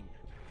maddening.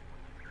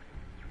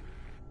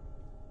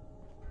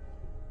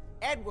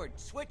 Edward,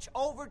 switch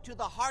over to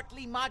the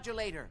Hartley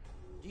modulator.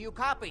 Do you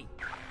copy?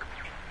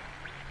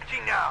 Gee,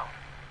 now.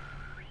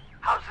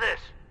 How's this?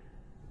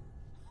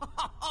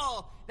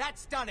 Oh,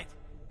 that's done it.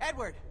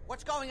 Edward,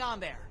 what's going on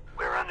there?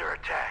 We're under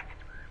attack.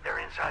 They're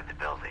inside the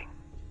building.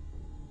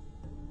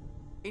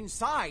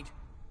 Inside?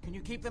 Can you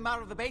keep them out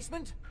of the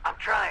basement? I'm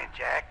trying,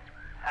 Jack.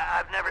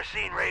 I've never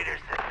seen raiders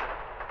that...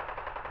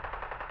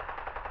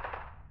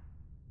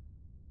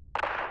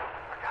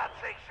 For God's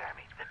sake,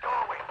 Sammy, the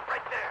doorway,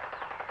 right there.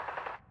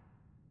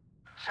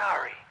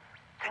 Sorry.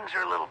 Things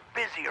are a little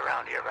busy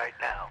around here right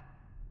now.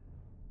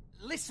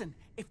 Listen,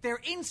 if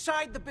they're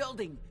inside the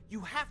building, you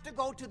have to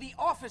go to the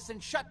office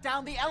and shut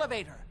down the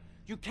elevator.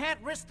 You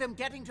can't risk them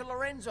getting to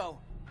Lorenzo.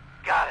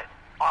 Got it.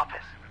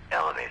 Office.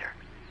 Elevator.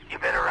 You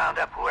better round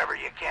up whoever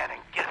you can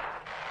and get...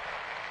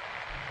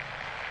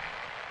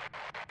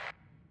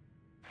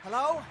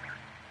 Hello?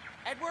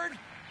 Edward?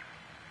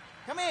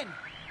 Come in.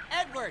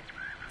 Edward!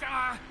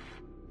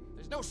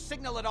 There's no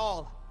signal at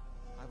all.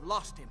 I've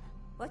lost him.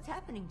 What's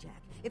happening,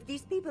 Jack? If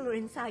these people are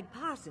inside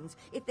Parsons,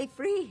 if they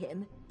free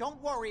him... Don't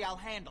worry, I'll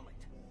handle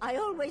it. I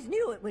always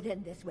knew it would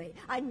end this way.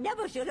 I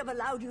never should have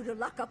allowed you to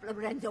lock up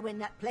Lorenzo in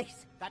that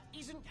place. That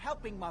isn't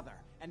helping, Mother.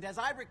 And as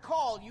I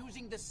recall,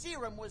 using the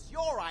serum was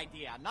your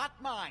idea,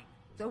 not mine.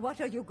 So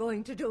what are you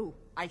going to do?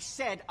 I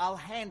said I'll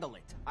handle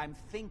it. I'm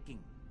thinking.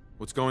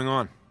 What's going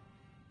on?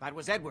 That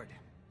was Edward.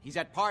 He's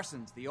at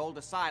Parsons, the old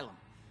asylum.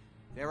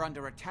 They're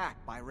under attack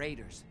by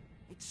raiders.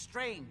 It's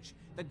strange.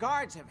 The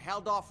guards have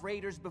held off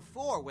raiders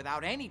before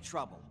without any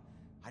trouble.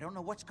 I don't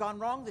know what's gone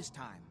wrong this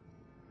time.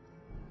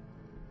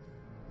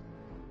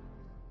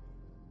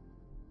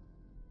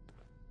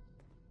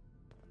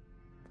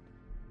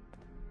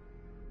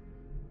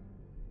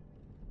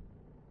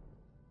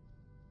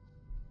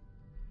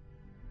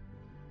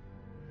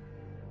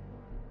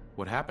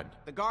 What happened?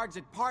 The guards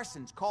at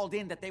Parsons called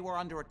in that they were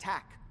under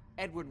attack.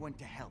 Edward went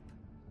to help.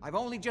 I've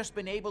only just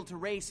been able to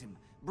raise him,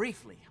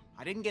 briefly.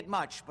 I didn't get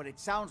much, but it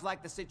sounds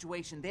like the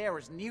situation there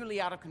is nearly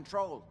out of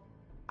control.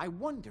 I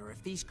wonder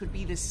if these could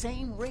be the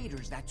same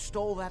raiders that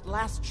stole that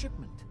last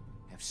shipment.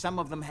 If some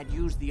of them had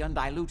used the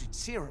undiluted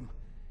serum,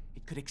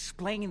 it could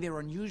explain their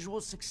unusual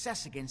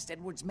success against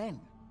Edward's men.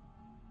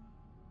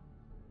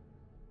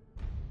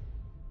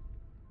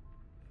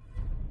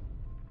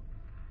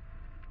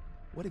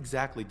 What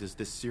exactly does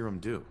this serum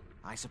do?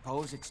 I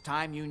suppose it's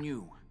time you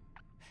knew.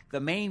 The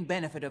main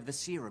benefit of the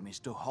serum is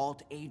to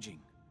halt aging.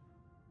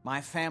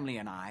 My family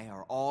and I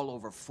are all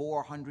over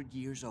 400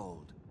 years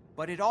old.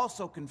 But it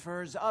also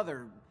confers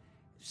other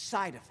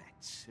side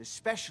effects,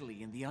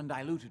 especially in the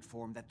undiluted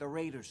form that the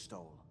raiders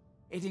stole.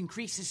 It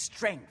increases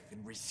strength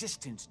and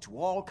resistance to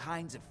all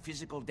kinds of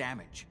physical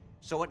damage.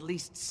 So at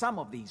least some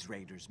of these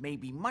raiders may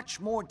be much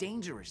more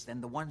dangerous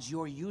than the ones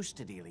you're used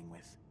to dealing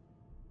with.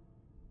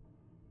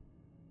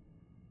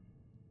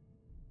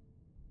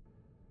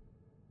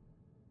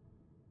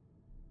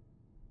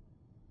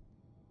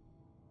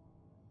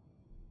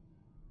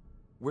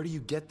 Where do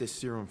you get this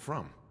serum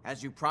from?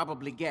 As you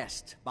probably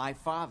guessed, my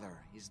father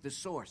is the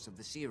source of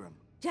the serum.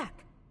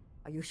 Jack,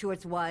 are you sure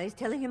it's wise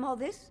telling him all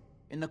this?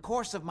 In the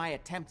course of my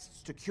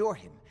attempts to cure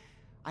him,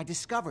 I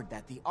discovered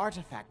that the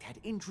artifact had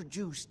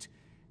introduced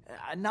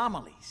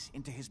anomalies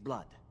into his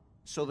blood.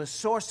 So the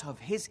source of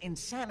his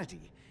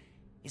insanity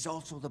is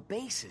also the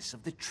basis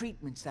of the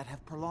treatments that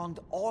have prolonged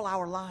all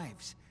our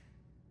lives.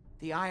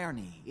 The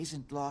irony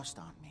isn't lost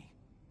on me,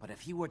 but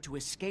if he were to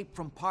escape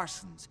from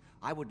Parsons,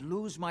 I would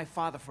lose my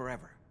father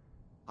forever.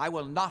 I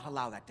will not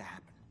allow that to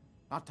happen.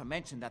 Not to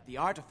mention that the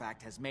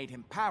artifact has made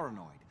him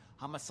paranoid,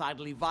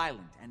 homicidally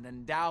violent, and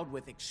endowed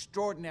with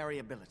extraordinary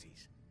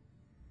abilities.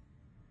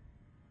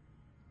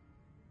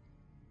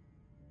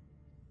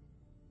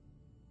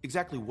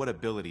 Exactly what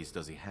abilities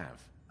does he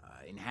have?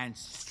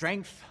 Enhanced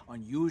strength,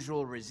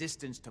 unusual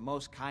resistance to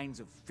most kinds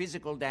of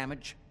physical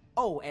damage.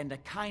 Oh, and a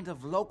kind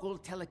of local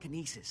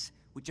telekinesis,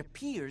 which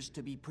appears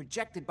to be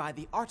projected by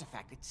the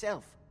artifact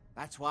itself.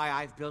 That's why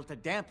I've built a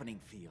dampening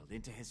field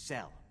into his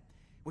cell.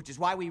 Which is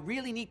why we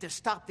really need to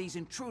stop these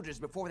intruders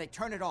before they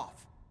turn it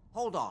off.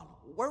 Hold on,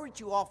 weren't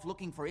you off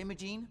looking for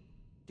Imogene?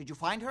 Did you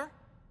find her?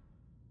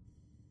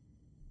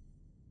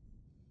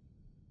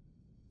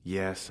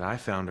 Yes, I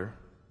found her.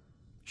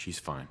 She's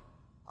fine.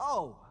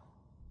 Oh,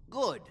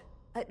 good.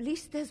 At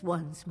least there's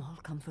one small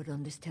comfort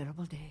on this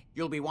terrible day.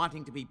 You'll be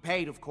wanting to be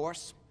paid, of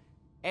course.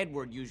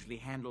 Edward usually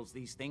handles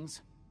these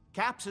things.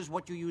 Caps is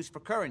what you use for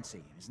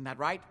currency, isn't that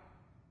right?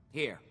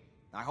 Here,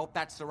 I hope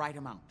that's the right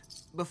amount.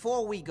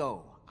 Before we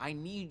go, I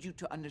need you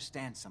to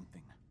understand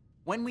something.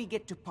 When we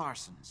get to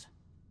Parsons,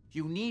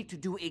 you need to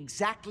do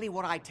exactly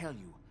what I tell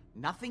you.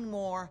 Nothing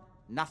more,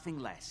 nothing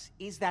less.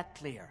 Is that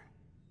clear?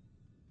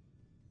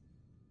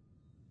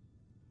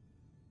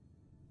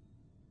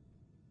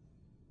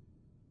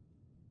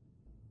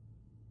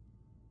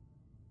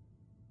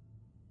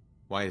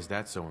 Why is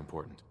that so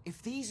important?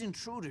 If these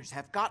intruders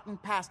have gotten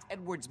past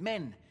Edward's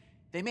men,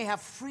 they may have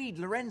freed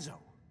Lorenzo.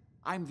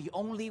 I'm the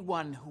only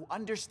one who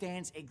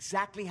understands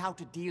exactly how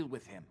to deal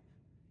with him.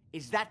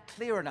 Is that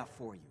clear enough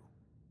for you?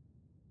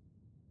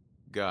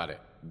 Got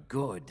it.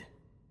 Good.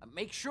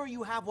 Make sure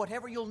you have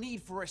whatever you'll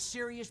need for a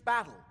serious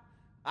battle.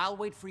 I'll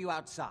wait for you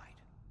outside.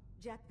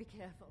 Jack, be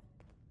careful.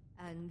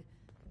 And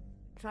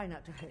try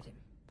not to hurt him.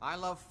 I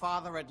love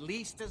Father at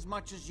least as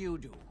much as you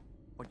do.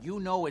 But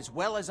you know as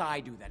well as I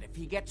do that if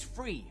he gets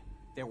free,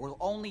 there will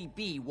only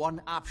be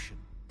one option.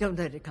 Don't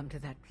let it come to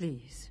that,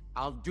 please.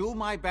 I'll do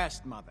my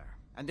best, Mother.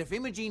 And if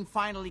Imogene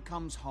finally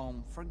comes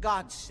home, for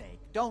God's sake,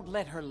 don't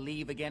let her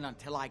leave again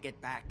until I get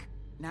back.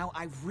 Now,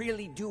 I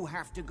really do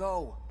have to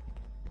go.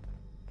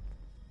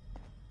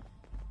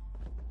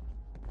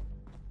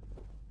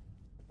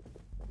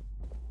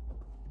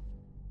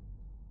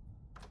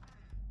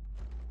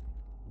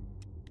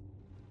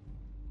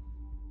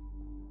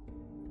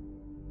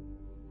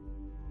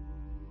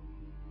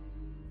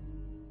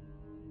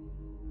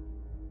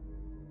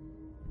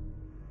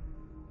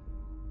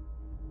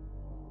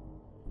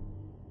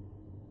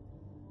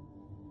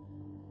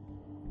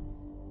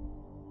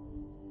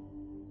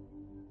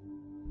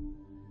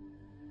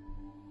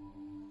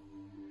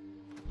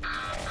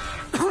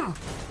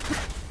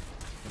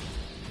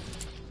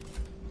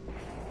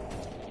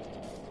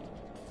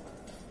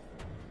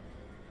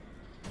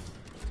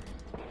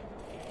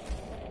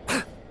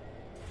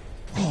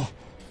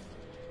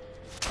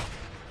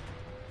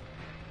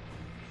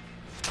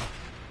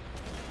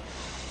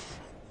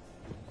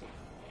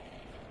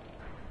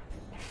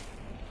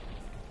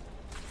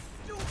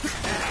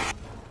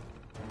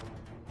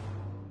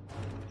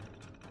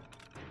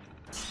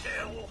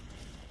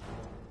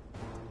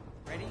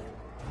 Ready?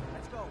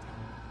 Let's go.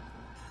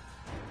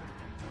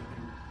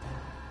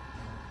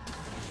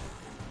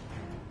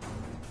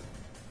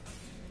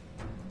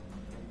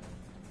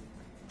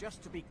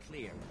 Just to be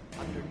clear,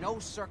 under no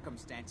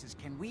circumstances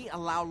can we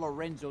allow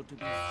Lorenzo to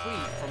be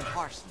freed from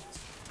Parsons.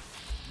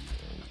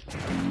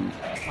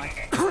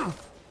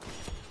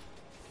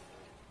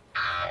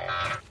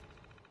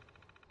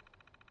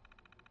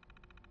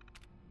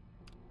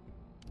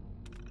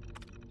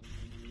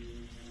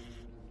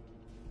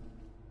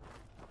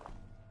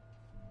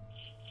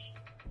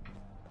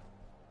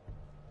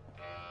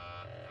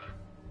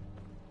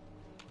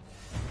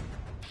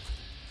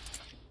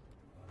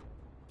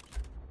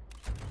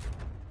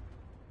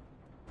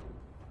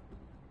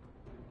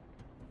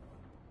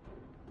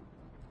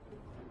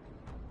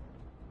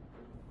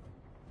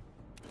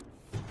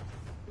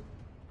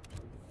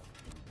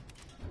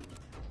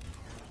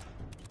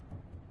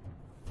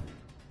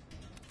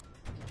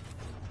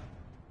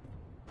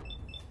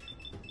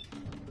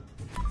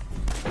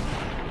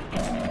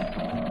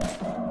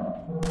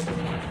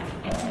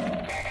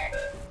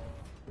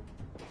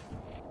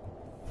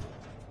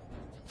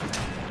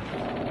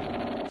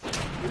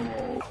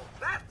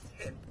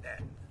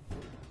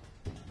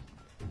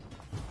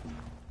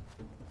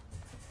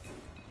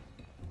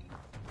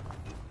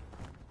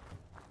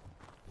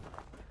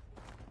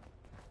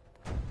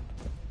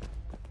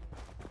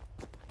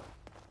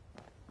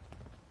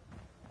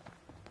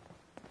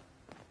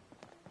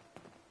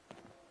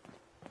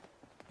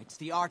 It's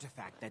the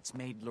artifact that's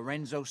made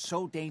Lorenzo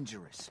so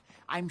dangerous.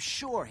 I'm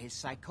sure his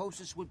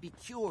psychosis would be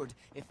cured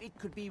if it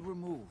could be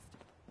removed.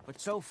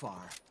 But so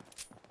far,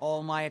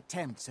 all my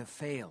attempts have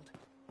failed.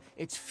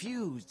 It's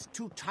fused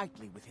too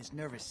tightly with his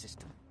nervous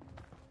system.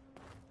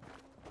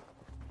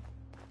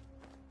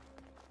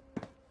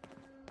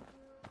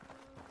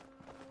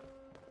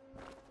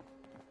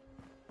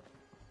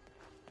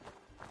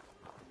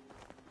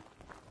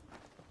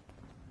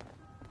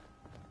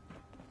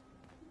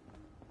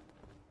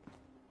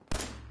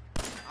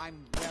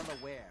 I'm well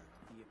aware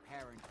of the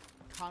apparent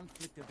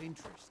conflict of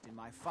interest in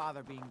my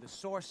father being the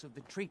source of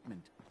the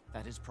treatment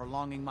that is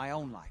prolonging my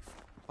own life.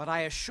 But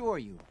I assure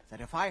you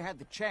that if I had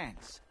the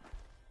chance,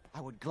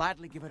 I would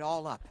gladly give it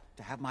all up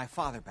to have my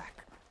father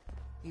back,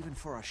 even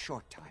for a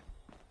short time.